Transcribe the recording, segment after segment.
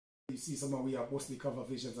You see some of we are mostly cover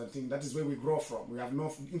visions and things. That is where we grow from. We have no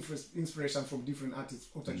inspiration from different artists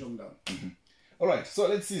out of jump down. Alright, so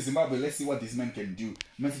let's see Zimbabwe. Let's see what this man can do.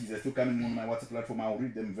 Messages are still coming on my WhatsApp platform. I'll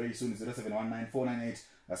read them very soon.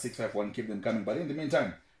 0719-498-651. Keep them coming. But in the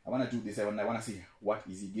meantime, I want to do this. I want to see what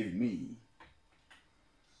is he giving me.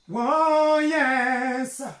 Oh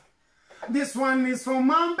yes, this one is for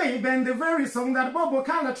my baby and the very song that Bobo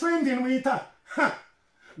Kalabash trending with her.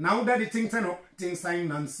 Now that the thing turn up, things sign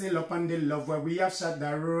and sail up on the love where we have shut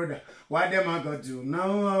the road. What them I go do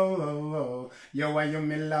now? Yo, why you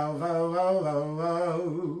me love?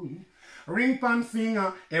 Ring pan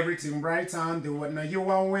finger, everything bright on the what now you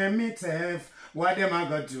are where me tough. What them I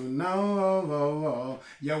go do now?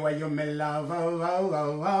 Yo, why you me love?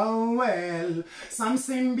 Well, some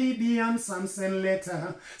send BB and some send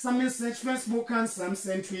letter. Some message Facebook and some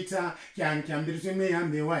send Twitter. Can be between me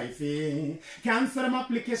and the wifey. Can some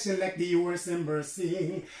application like the US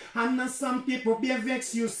Embassy. And some people be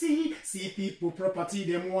vex you see. See people property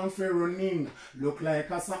them want for running. Look like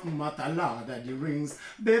a something matter loud at the rings.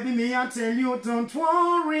 Baby me I tell you don't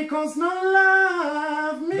worry cause no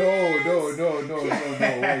love me. No,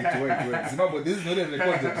 wait. Zimbabwe, this is not a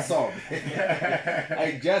recorded song.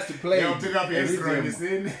 I just played.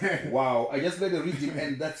 Wow, I just played the rhythm,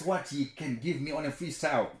 and that's what he can give me on a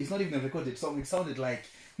freestyle. It's not even a recorded song. It sounded like,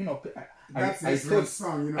 you know, I thought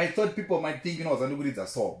song, you know? I thought people might think, you know, it's a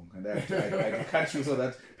song, and I catch you so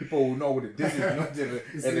that people will know that this is not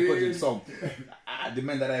a recorded song. The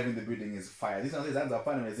man that I have in the building is fire. This one says that's a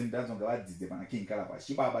fun as in dance on the man King Kalabash.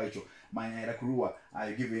 Shiba Baicho, my Kurua.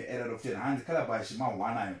 I give you 8 out of 10. Hans Kalabash, my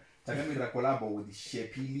one. Takamira collabo with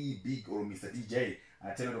Shepili Big or Mr. DJ.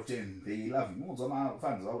 10 out of 10. They love you. Most of my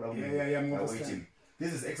fans are waiting.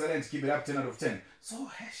 This is excellent. Keep it up. 10 out of 10. So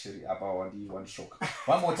actually about the one shock.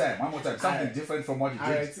 One more time. Something different from what you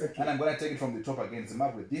did. Okay. And I'm gonna take it from the top again.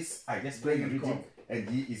 Zimbabwe. This I just playing and reading, and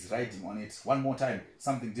he is writing on it. One more time.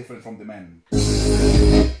 Something different from the man.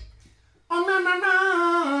 Oh na na na.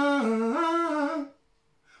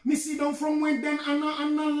 Me see them from when them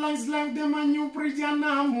analyze like them and you pretty and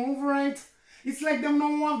now move right. It's like them no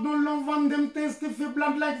have no love and them tasty for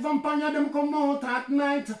blood like vampire. Them come out at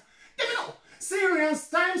night. Give me no. Serious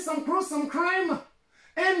time, some cross, some crime.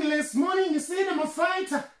 Endless money, you see them a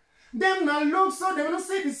fight. Them not look so they don't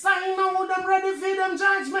see the sign. Now them ready for them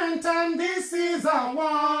judgment time. This is a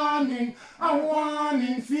warning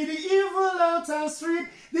for the evil outer street.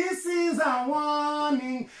 This is a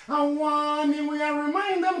warning. We are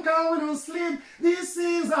remind them cause we don't sleep. This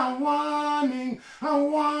is a warning.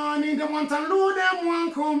 They want to load them,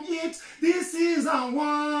 want come eat. This is a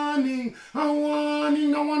warning. No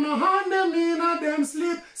want to harm them in a them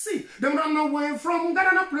sleep. See, them run away from God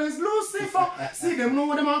and a praise Lucifer. See, them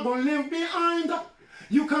know them are going to live behind.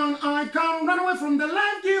 You can't run away from the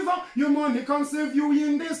life giver. Your money can save you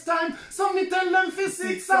in this time. So me tell them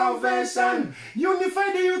physics salvation.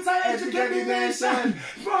 Unify the youth and educate the nation.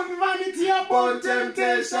 From vanity upon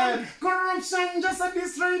temptation. Corruption just a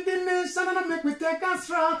destroy the nation. And I make me take a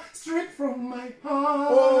straw straight from my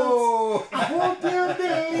heart. Oh. I hope you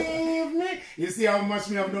believe me. You see how much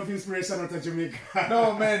me have enough inspiration out of Jamaica.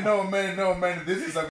 No man. This is a